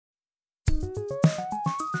Okay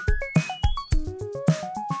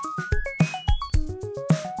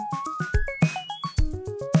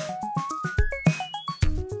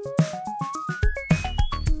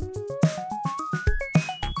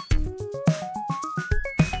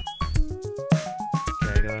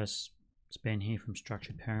guys, it's Ben here from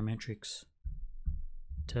Structured Parametrics.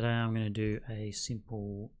 Today I'm going to do a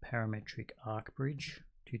simple parametric arc bridge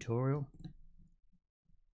tutorial.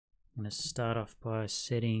 I'm going to start off by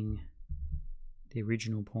setting the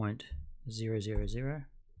original point 0, 0, 0.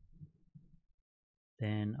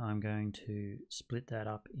 Then I'm going to split that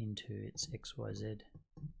up into its XYZ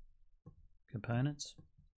components.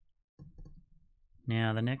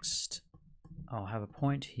 Now the next, I'll have a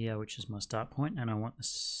point here which is my start point, and I want the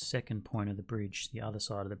second point of the bridge, the other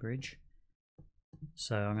side of the bridge.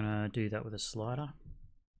 So I'm going to do that with a slider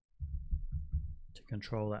to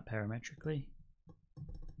control that parametrically.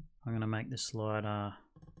 I'm going to make the slider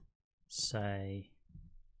say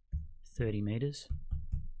 30 meters,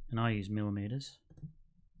 and I use millimeters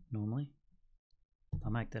normally.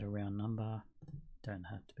 I'll make that a round number, don't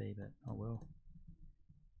have to be, but I will.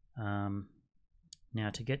 Now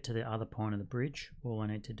to get to the other point of the bridge, all I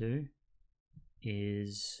need to do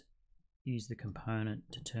is use the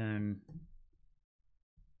component to turn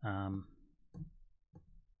the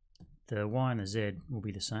Y and the Z will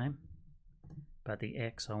be the same, but the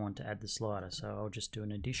X I want to add the slider, so I'll just do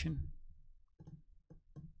an addition.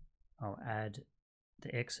 I'll add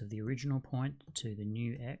the X of the original point to the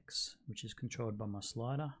new X, which is controlled by my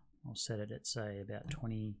slider. I'll set it at say about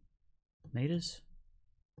 20 meters.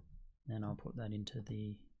 Then I'll put that into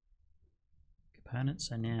the component.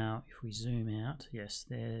 So now if we zoom out, yes,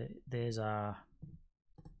 there's our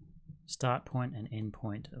start point and end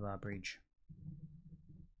point of our bridge.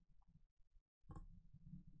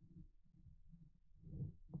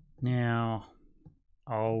 Now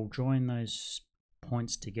I'll join those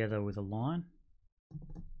points together with a line,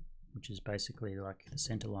 which is basically like the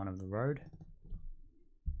center line of the road.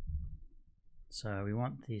 So we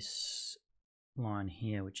want this line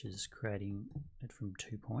here, which is creating it from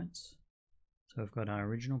 2 points. So we've got our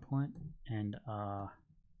original point and our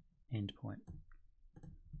end point.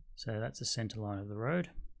 So that's the center line of the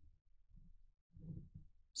road.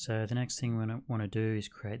 So the next thing we want to do is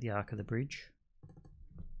create the arc of the bridge.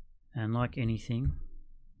 And like anything,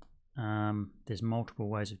 there's multiple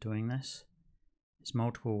ways of doing this. There's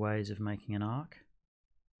multiple ways of making an arc.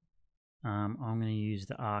 I'm going to use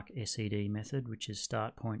the arc SED method, which is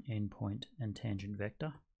start point, end point, and tangent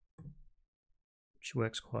vector, which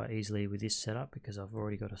works quite easily with this setup because I've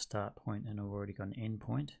already got a start point and I've already got an end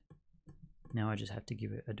point. Now I just have to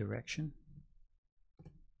give it a direction.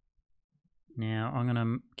 Now I'm going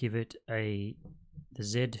to give it the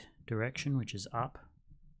Z direction, which is up.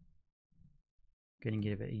 I'm going to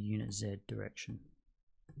give it a unit Z direction.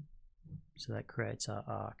 So that creates our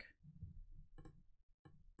arc.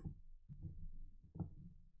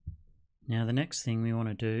 Now the next thing we want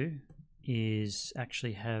to do is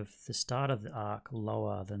actually have the start of the arc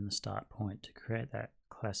lower than the start point to create that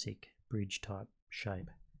classic bridge type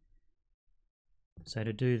shape. So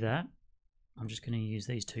to do that, I'm just going to use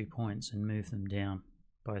these 2 points and move them down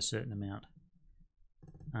by a certain amount.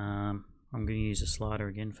 I'm going to use a slider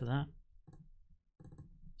again for that.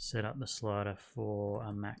 Set up the slider for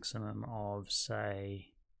a maximum of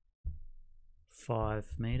say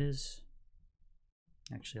 5 meters.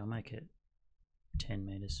 Actually, I'll make it 10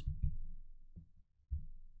 meters.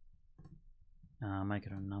 Make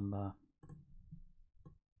it a number.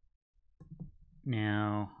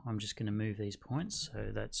 Now I'm just going to move these points,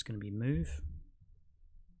 so that's going to be move.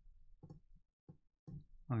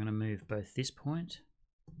 I'm going to move both this point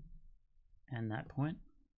and that point.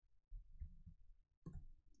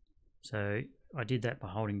 So I did that by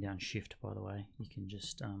holding down shift, by the way. You can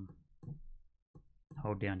just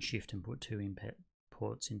hold down shift and put 2 input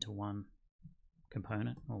ports into one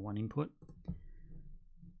component or one input.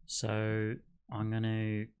 So I'm going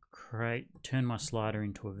to turn my slider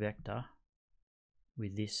into a vector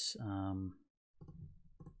with this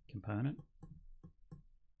component,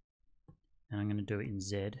 and I'm going to do it in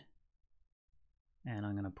Z, and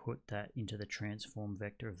I'm going to put that into the transform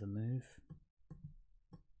vector of the move.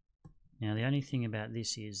 Now the only thing about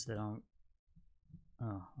this is that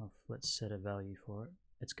let's set a value for it.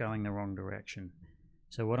 It's going the wrong direction.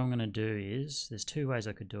 So what I'm going to do is, there's 2 ways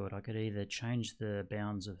I could do it. I could either change the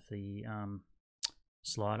bounds of the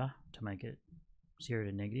slider to make it 0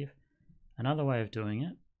 to negative. Another way of doing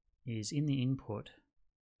it is in the input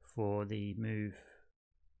for the move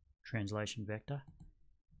translation vector.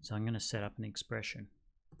 So I'm going to set up an expression,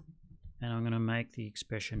 and I'm going to make the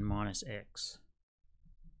expression -x.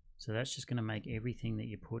 So that's just going to make everything that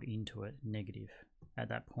you put into it negative at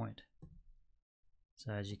that point.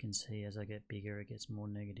 So as you can see, as I get bigger, it gets more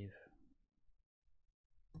negative.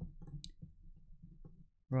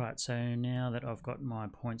 Right, so now that I've got my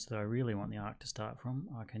points that I really want the arc to start from,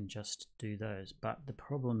 I can just do those. But the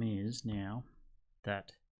problem is now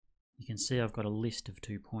that you can see I've got a list of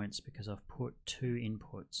 2 points because I've put 2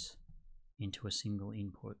 inputs into a single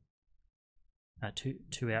input, two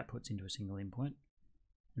outputs into a single input,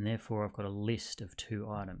 and therefore I've got a list of 2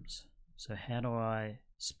 items. So how do I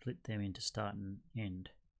split them into start and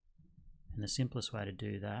end? And the simplest way to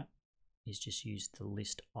do that is just use the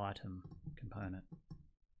list item component,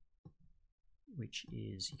 which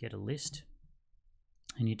is you get a list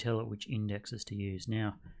and you tell it which indexes to use.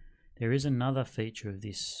 Now there is another feature of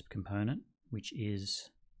this component, which is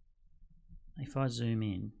if I zoom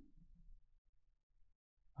in,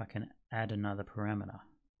 I can add another parameter,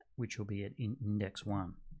 which will be at index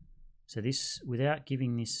 1. So this, without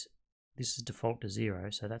giving this is default to 0,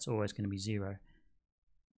 so that's always going to be 0.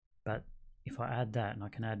 But if I add that, and I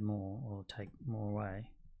can add more or take more away,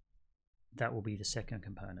 that will be the second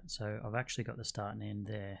component. So I've actually got the start and end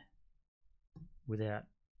there without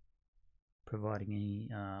providing any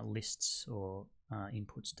lists or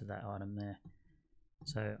inputs to that item there.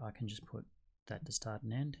 So I can just put that to start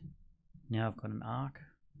and end. Now I've got an arc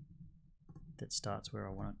that starts where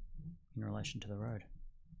I want it in relation to the road.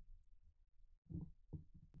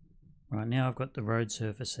 Right, now I've got the road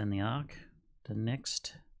surface and the arc. The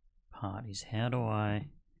next part is how do I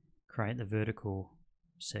create the vertical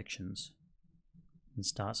sections and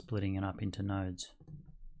start splitting it up into nodes.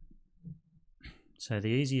 So the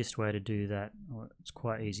easiest way to do that, or it's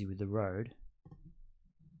quite easy with the road,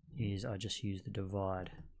 is I just use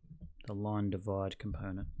the line divide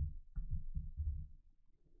component.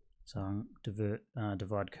 So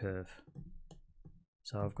divide curve.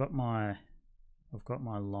 So I've got my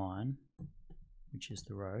line, which is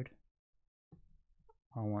the road.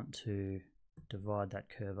 I want to divide that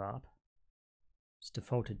curve up. It's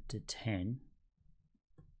defaulted to 10.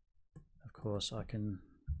 Of course, I can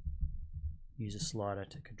use a slider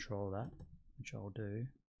to control that, which I'll do.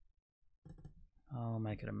 I'll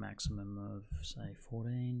make it a maximum of say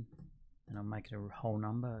 14, and I'll make it a whole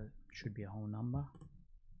number. It should be a whole number.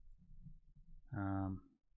 And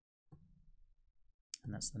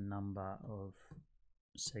that's the number of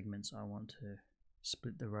segments I want to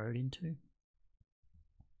split the road into.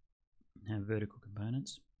 Have vertical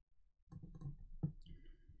components.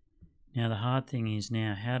 Now the hard thing is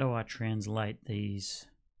now, how do I translate these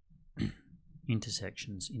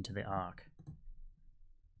intersections into the arc?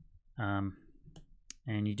 And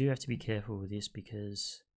you do have to be careful with this,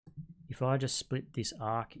 because if I just split this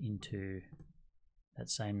arc into that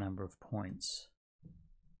same number of points,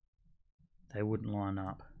 they wouldn't line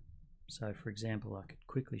up. So for example, I could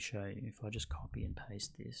quickly show you if I just copy and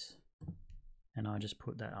paste this and I just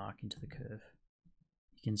put that arc into the curve,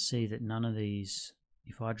 you can see that none of these,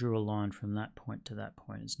 if I drew a line from that point to that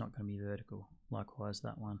point, it's not going to be vertical. Likewise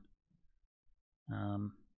that one.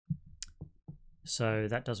 So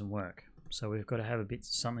that doesn't work. So we've got to have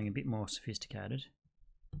something a bit more sophisticated.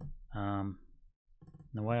 The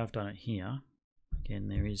way I've done it here, again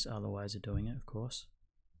there is other ways of doing it of course,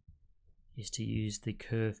 is to use the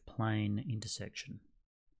curve plane intersection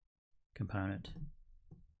component.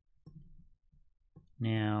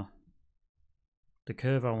 Now the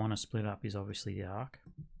curve I want to split up is obviously the arc,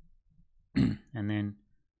 and then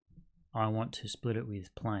I want to split it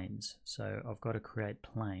with planes, so I've got to create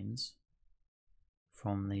planes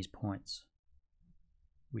from these points,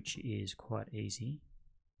 which is quite easy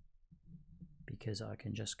because I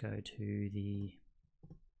can just go to the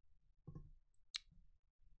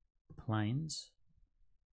planes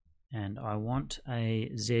and I want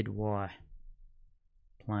a ZY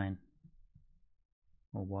plane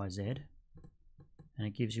or YZ, and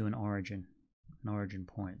it gives you an origin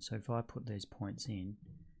point. So if I put these points in,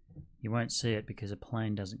 you won't see it because a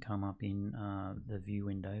plane doesn't come up in the view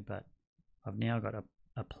window, but I've now got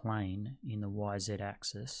a plane in the YZ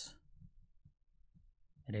axis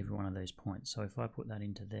at every one of those points. So if I put that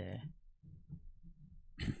into there,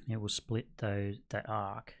 it will split that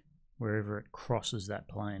arc wherever it crosses that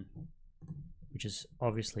plane, which is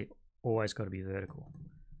obviously always got to be vertical.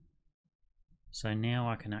 So now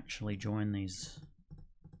I can actually join the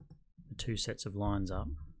two sets of lines up,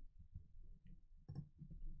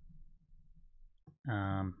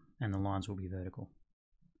 and the lines will be vertical.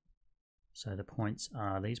 So the points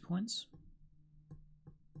are these points,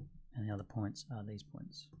 and the other points are these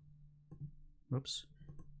points. Whoops.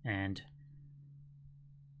 And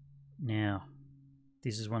now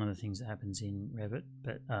this is one of the things that happens in Revit,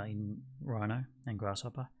 but in Rhino and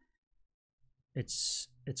Grasshopper. It's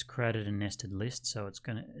created a nested list, so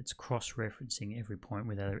it's cross-referencing every point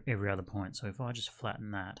with every other point. So if I just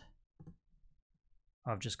flatten that,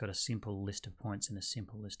 I've just got a simple list of points and a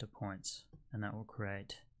simple list of points, and that will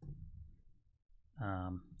create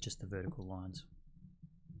just the vertical lines.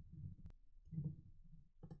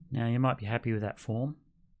 Now you might be happy with that form,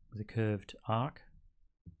 with a curved arc,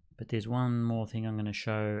 but there's one more thing I'm going to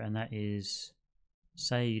show, and that is,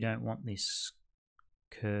 say you don't want this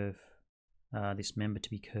curve, this member to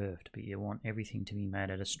be curved, but you want everything to be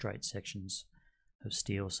made out of straight sections of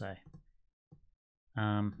steel, say.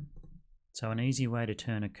 So an easy way to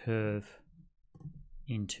turn a curve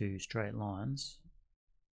into straight lines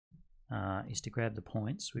is to grab the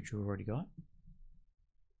points, which we've already got,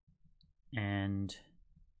 and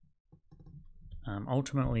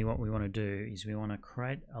ultimately what we want to do is we want to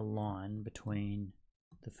create a line between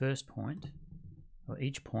the first point, or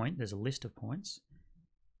each point, there's a list of points,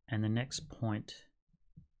 and the next point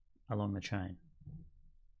along the chain.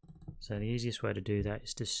 So the easiest way to do that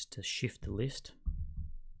is just to shift the list.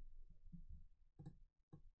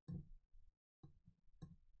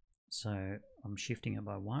 So I'm shifting it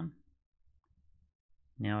by 1.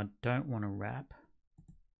 Now I don't want to wrap,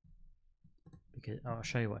 because I'll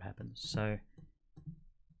show you what happens. So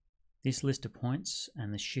this list of points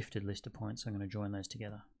and the shifted list of points, I'm going to join those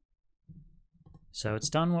together. So it's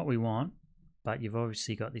done what we want, but you've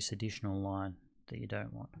obviously got this additional line that you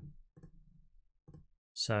don't want.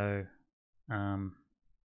 So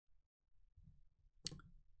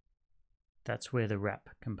that's where the wrap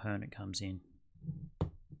component comes in.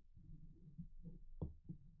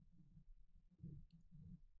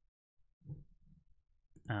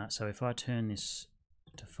 So if I turn this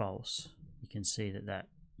to false, you can see that that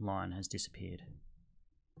line has disappeared.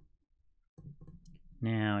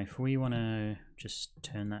 Now if we want to just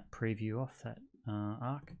turn that preview off, that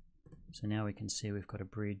arc, so now we can see we've got a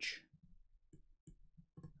bridge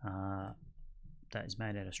that is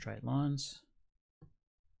made out of straight lines.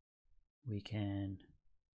 We can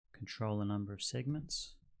control the number of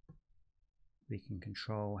segments. We can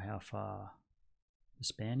control how far the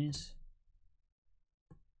span is,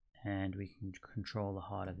 and we can control the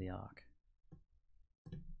height of the arc.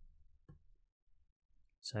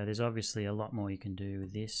 So there's obviously a lot more you can do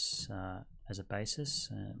with this as a basis,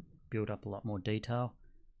 build up a lot more detail,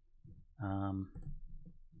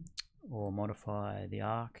 or modify the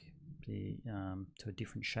arc to a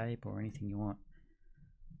different shape or anything you want.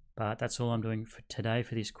 But that's all I'm doing for today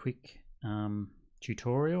for this quick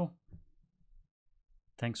tutorial.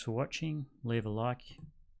 Thanks for watching. Leave a like,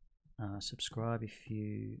 subscribe if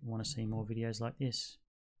you want to see more videos like this.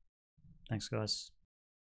 Thanks guys.